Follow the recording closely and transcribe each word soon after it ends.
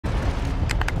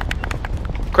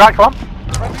Cracked one.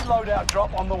 Friendly loadout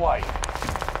drop on the way.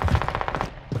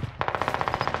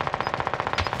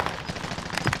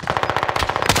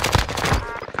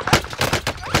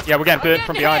 Yeah, we're getting burnt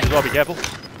from behind as well, be careful. This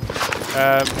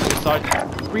side.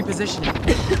 Repositioning.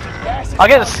 I'm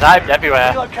getting sniped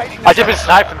everywhere. I just been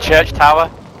sniped from Church Tower.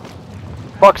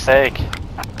 Fuck's sake.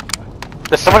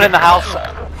 There's someone in the house.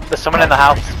 There's someone in the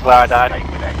house where I died.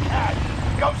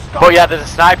 But yeah, there's a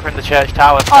sniper in the Church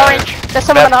Tower. So Orange. There's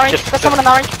someone in orange. There's someone in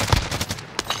orange.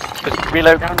 Just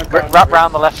reload. Wrap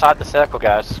round the left side of the circle,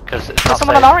 guys. Because it's There's not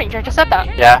someone safe. in orange. I just said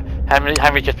that. Yeah,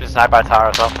 Henry just been sniped by Tara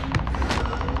as well.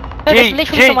 No, there's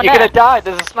literally someone you're there. gonna die.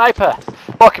 There's a sniper.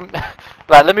 Fucking.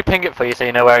 Right, let me ping it for you so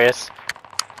you know where he is.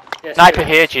 Yes, Sniper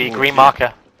here, G. Green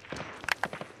marker.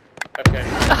 Okay.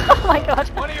 Oh my god.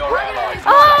 One of your allies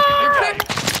Ah!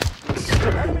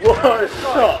 What a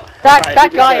shot!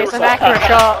 That guy is an accurate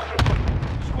shot.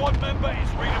 Squad member is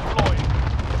redeployed.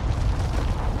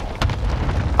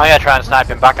 I'm gonna try and snipe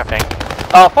him back, I think.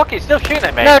 Oh fuck, he's still shooting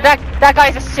at me. No, that guy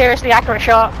is a seriously accurate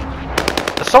shot.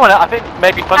 There's someone, I think,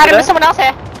 maybe Thunder. Adam, there's someone else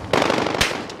here.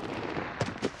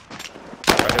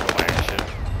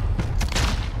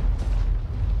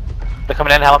 They're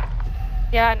coming in, Helen.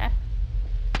 Yeah, I know.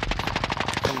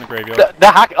 Come in the graveyard.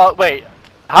 The hack. Oh wait,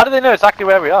 how do they know exactly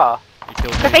where we are? He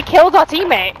killed Because me. they killed our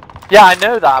teammate. Yeah, I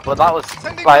know that, but that was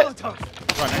like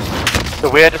the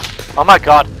weirdest. Oh my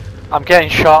god, I'm getting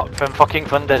shot from fucking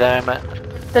Thunderdome.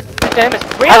 The dome is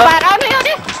real Hello. bad. On me.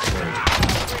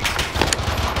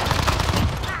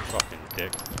 Fucking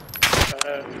dick.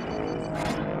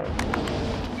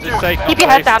 Just say Keep your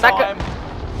head down.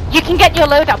 You can get your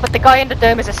load up, but the guy in the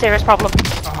dome is a serious problem.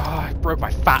 Oh, I broke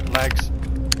my fat legs.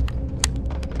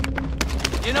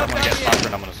 You know, I'm gonna get sniper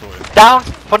and I'm gonna sort it. Down,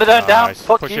 Thunderdome down. Nice.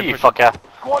 Fuck Push you, him, you push him. fucker.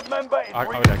 Squad member is Oh,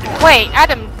 redeployed. yeah, give me Wait,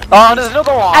 Adam. Oh, there's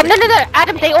another one. No,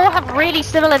 Adam. They all have really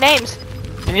similar names.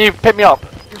 Can you pick me up?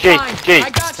 G, fine. G. I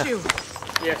got you.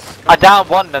 Yes. I downed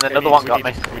one and another one got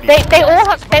me. They all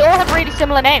have really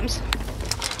similar names.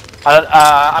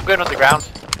 I'm going underground.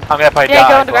 I'm gonna play Yeah, die.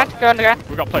 go underground. Go underground.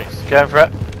 We got place. Going for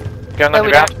it. Going No,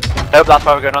 we underground. Nope, that's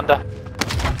why we're going under.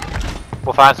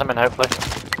 We'll find something hopefully.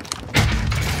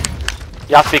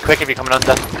 You have to be quick if you're coming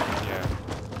under. Yeah.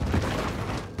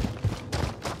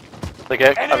 The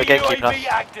gate Enemy keeping us. UAV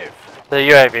active. The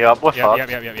UAV up. We're Yeah,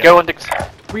 fucked. yeah. Go under.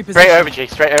 Repositioning. Straight over, G.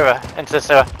 Straight over into the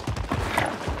sewer.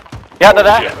 Yeah, they're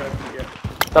there.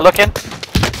 They're looking.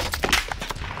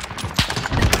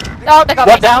 Oh, they got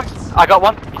One me. down. I got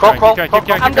one. Crawl, crawl, keep crawl, going,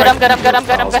 crawl. I'm good. I'm good. I'm good. I'm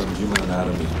good. I'm good.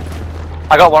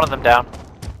 I got one of them down.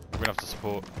 We're gonna have to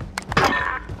support.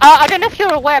 I don't know if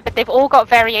you're aware, but they've all got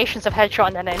variations of headshot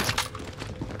in their names.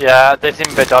 Yeah, they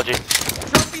seem a bit dodgy.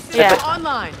 Trophy Yeah. system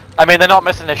online. I mean, they're not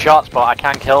missing their shots, but I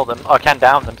can kill them. Or I can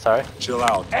down them, sorry. Chill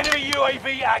out. Enemy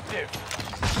UAV active.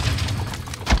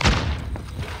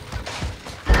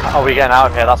 Are we getting out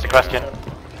of here? That's the question.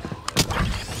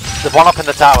 There's one up in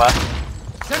the tower.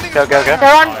 Go, go, go.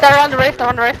 They're on the roof. They're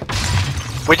on the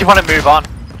roof. We just want to move on.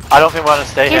 I don't think we want to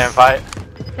stay here and fight.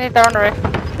 They're on the roof.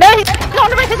 No, he's on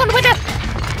the roof. He's on the window.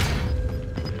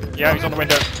 Yeah, he's on the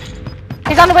window.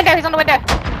 He's on the window. He's on the window.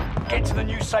 Get to the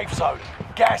new safe zone.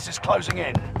 Gas is closing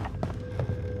in.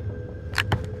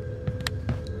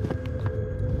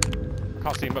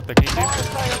 Can't see him up there. Can you see him?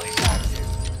 Sail is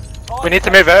active. We need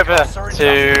to move over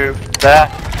to there.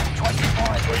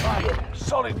 25 remain.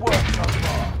 Solid work so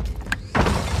far.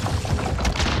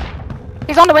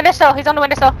 He's on the window sill. He's on the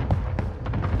window sill.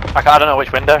 I don't know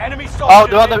which window. Enemy Oh, soldiers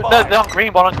they're on, nearby. they're on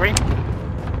green. One on green.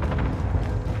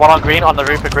 One on green on the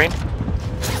roof of green.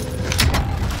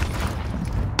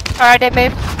 Alright, they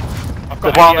moved. I've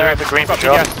There's got one on the roof of green for I've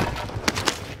sure. got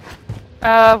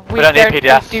PDS. We don't need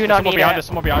PDS. do not Someone need behind it. us.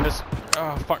 Someone behind us.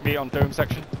 Oh, fuck me on dome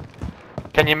section.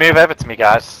 Can you move over to me,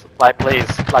 guys? Like, please.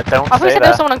 Like, don't I thought you stay said there there.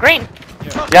 was someone on green.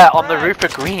 Yeah, on the roof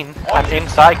of green and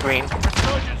inside green.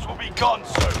 Resurgence will be gone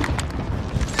soon.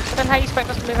 Then how you expect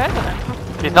us to move over then?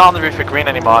 He's not on the roof of green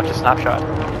anymore. I just snapshot.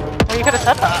 Well, you could have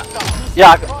said that.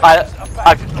 Yeah,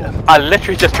 I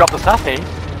literally just dropped the snappy.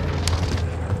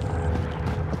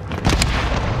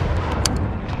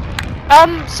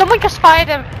 Someone just fired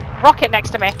a rocket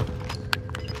next to me.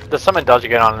 There's something dodgy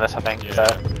going on in this, I think. Yeah.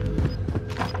 So.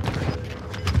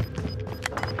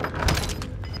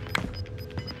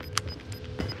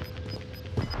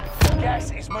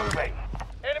 Gas is moving.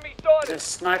 Enemy started. There's a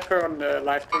sniper on the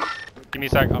live team. Give me a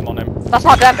sec. I'm on him. That's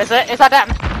not them, is it? Is that them?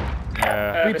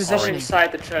 It's Repositioning.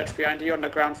 inside the church behind you on the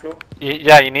ground floor.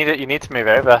 Yeah, you need it. You need to move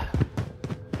over.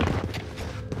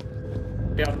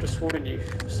 Yeah, I'm just warning you,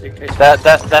 just in case.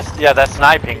 They're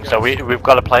sniping. So we've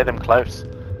got to play them close.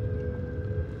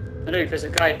 I know there's a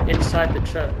guy inside the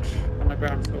church on the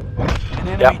ground floor. An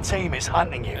enemy team is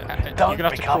hunting you. You're Don't gonna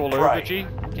have to become crawl prey. over, G.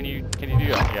 Can you do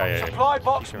that? Yeah. Supply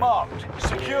box Sure. marked.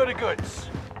 Secure the goods.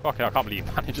 Okay, I can't believe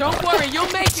you managed Don't that. worry,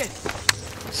 you'll make it.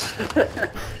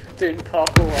 Doing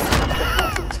parkour on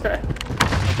the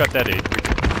I've got Daddy.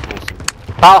 Awesome.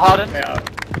 Battle hardened. Yeah.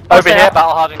 Over here,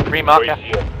 battle hardened, green marker.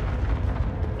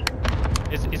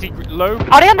 Is he low?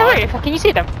 Are they on the roof? Can you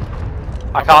see them?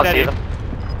 I can't see Daddy. them.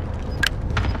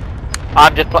 I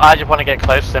just want to get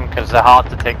close to them because they're hard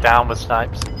to take down with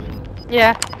snipes.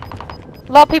 Yeah.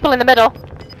 A lot of people in the middle.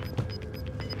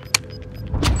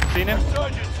 Seen him?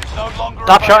 Resurgence is no longer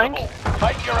Stop showing. available.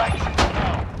 Make your actions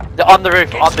now. They're on the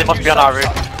roof. Get Oh, to they the must new be on our safe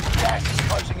roof. zone. Gas is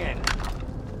closing in.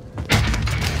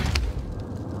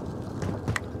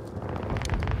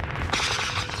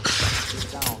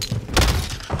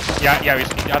 Yeah, he's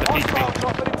had a peek at me.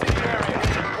 Hostile dropping into the area.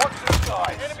 Watch the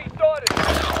skies. Enemy started.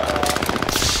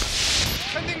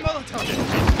 Sending Molotov.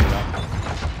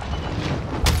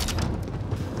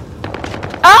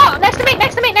 Oh, next to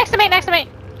me.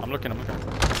 I'm looking.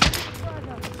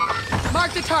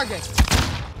 Mark the target.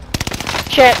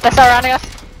 Shit, they're surrounding us.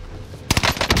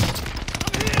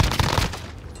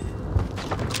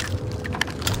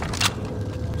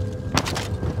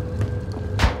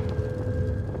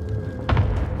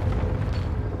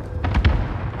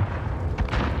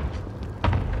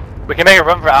 We can make a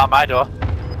run for it out my door.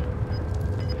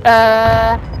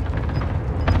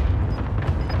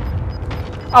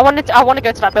 I want to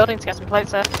go to that building to get some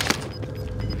plates there.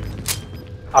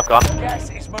 I've gone. Gas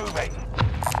is moving.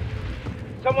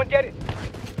 Someone get it.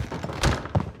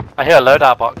 I hear a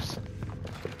loadout box.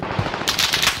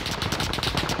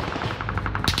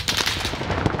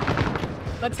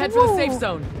 Let's head for the safe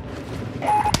zone.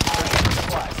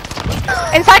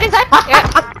 Inside.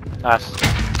 Yeah. Nice.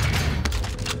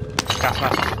 Gas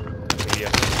mask. Yeah.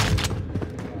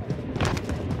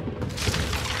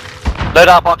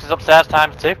 Loadout box is upstairs,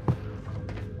 ×2.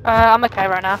 I'm okay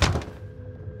right now.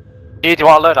 Do you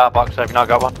want a loadout box? Have you not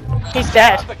got one? He's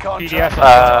dead. That's the contract.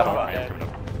 PDS.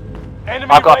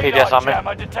 Enemy I've got radar PDS on me.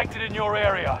 jammer detected in your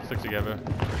area. Stick together.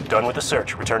 Done with the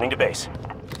search. Returning to base.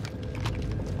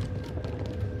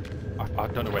 I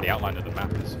don't know where the outline of the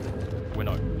map is. We're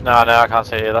not. No, I can't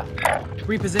see it either.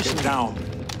 Repositioning. Down.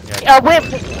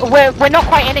 We're not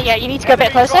quite in it yet. You need to go a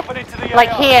bit Enemy closer. dropping into the Like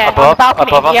AR. here, on the Above? balcony.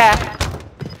 Above us? Yeah.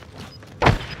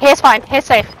 Here's fine. Here's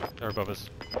safe. They're above us.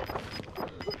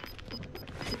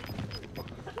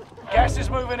 Gas is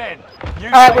moving in. New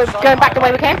Alright, safe we're zone going back the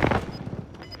way we highlighted. came.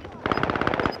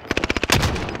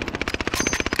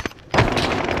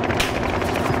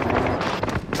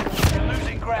 You're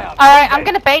losing ground. Alright, I'm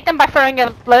gonna bait them by throwing a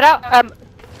loadout.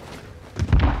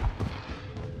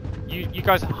 You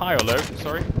guys high or low?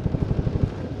 Sorry.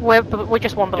 We're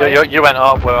just one below. You went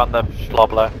up, we're on the floor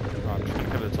below. Oh, I'm just gonna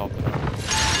cover the top.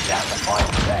 Down to final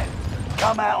 10.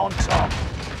 Come out on top.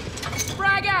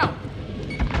 Frag out.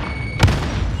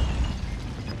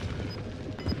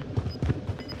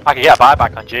 I can get a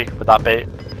buyback on G with that bait.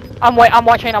 I'm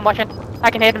watching. I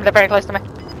can hear them. They're very close to me.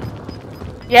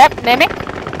 Yep, near me.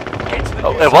 Get to the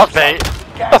Oh, new it was safe bait. zone.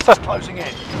 Gas is closing in.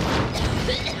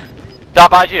 Did I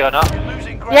buy G or not? You're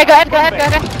losing ground. Yeah, go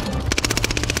ahead.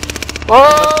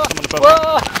 Whoa! Someone above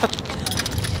Whoa!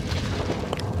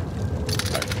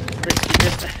 Risky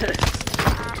business.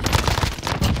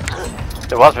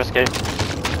 It was risky.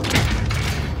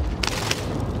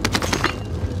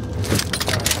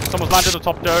 Someone's landed on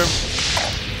top dome.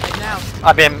 Right now.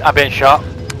 I'm being shot.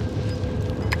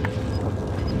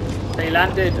 They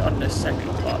landed on the second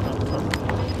part, not top.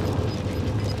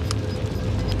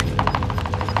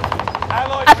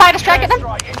 Allied I fired a strike at them.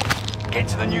 airstrike. Get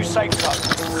to the new safe zone.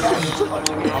 Gas is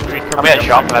closing in. I'm getting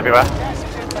shot from everywhere. Gas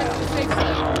is inbound. Safe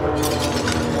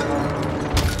zone.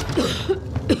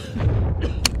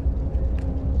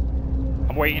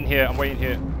 I'm waiting here.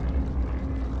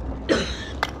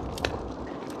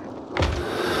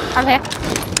 I'm here.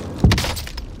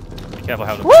 Be careful,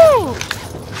 Helen. Woo!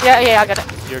 Yeah, I got it.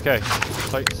 You okay?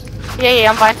 Plates? Yeah,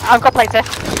 I'm fine. I've got plates here.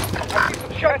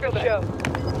 Shotgun shell.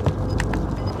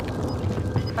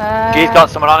 G's got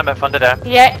someone on him at Thunderdome.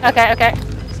 Yeah, okay.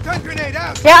 Stun grenade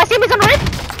out. Yeah, I see him. He's on the roof.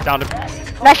 Down him.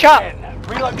 Nice shot.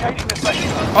 Relocating the safe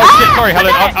zone. Oh shit, sorry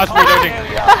Helen, I was reloading.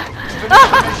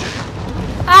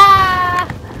 Ah!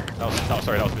 That was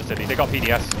a bit silly. They got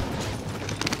PDS.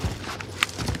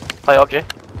 Play up, G.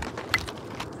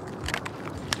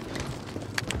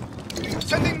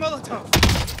 Sending Molotov.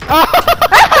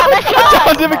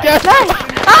 Found him again!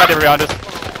 Found him around us.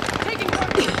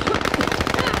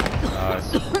 Nice.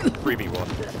 3v1.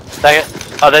 Dang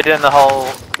it. Are they doing the whole...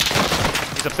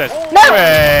 He's upstairs. No!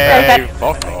 Hey, Okay.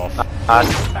 fuck off.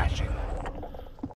 Nice.